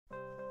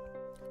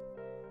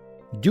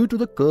Due to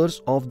the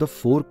curse of the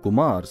 4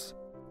 Kumars,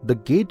 the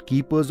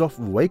gatekeepers of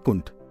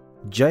Vaikuntha,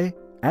 Jay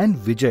and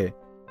Vijay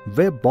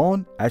were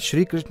born as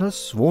Shrikrishna's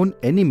sworn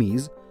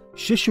enemies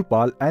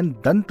Shishupal and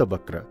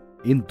Dantvakra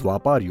in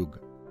Dwapar Yuga.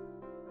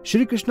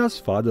 Shrikrishna's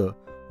father,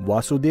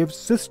 Vasudev's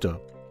sister,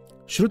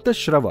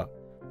 Shrutashrava,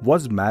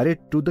 was married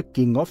to the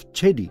king of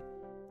Chedi,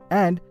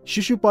 and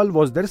Shishupal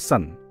was their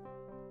son.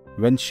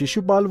 When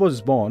Shishupal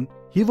was born,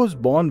 he was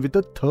born with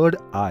a third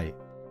eye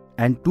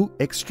and 2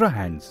 extra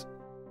hands.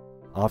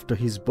 After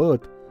his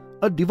birth,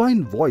 a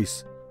divine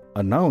voice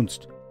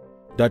announced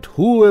that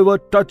whoever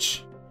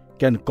touch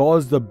can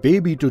cause the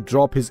baby to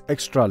drop his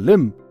extra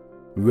limb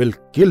will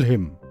kill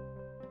him.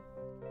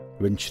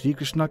 When Shri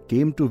Krishna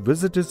came to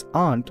visit his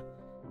aunt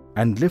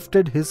and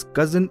lifted his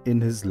cousin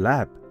in his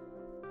lap,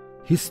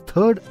 his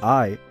third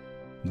eye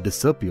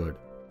disappeared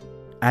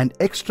and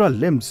extra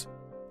limbs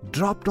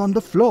dropped on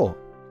the floor.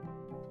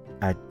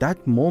 At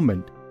that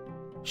moment,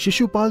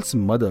 Shishupal's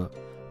mother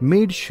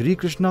made Shri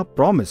Krishna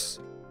promise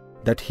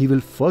that he will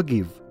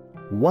forgive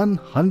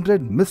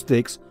 100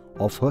 mistakes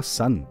of her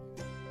son.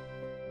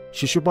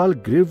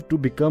 Shishupal grew to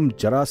become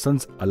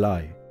Jarasandh's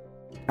ally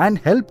and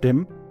helped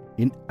him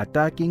in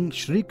attacking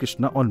Shri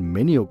Krishna on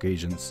many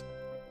occasions.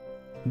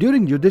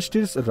 During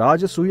Yudhishthir's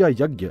Rajsuya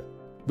yagya,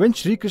 when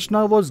Shri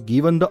Krishna was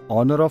given the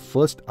honor of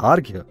first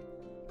arghya,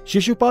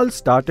 Shishupal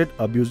started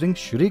abusing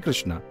Shri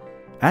Krishna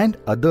and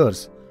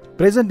others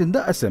present in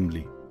the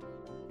assembly.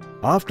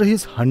 After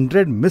his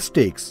 100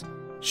 mistakes,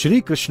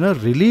 Shri Krishna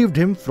relieved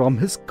him from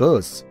his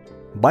curse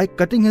by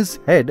cutting his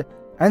head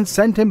and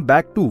sent him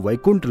back to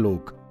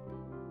Vaikunthalok.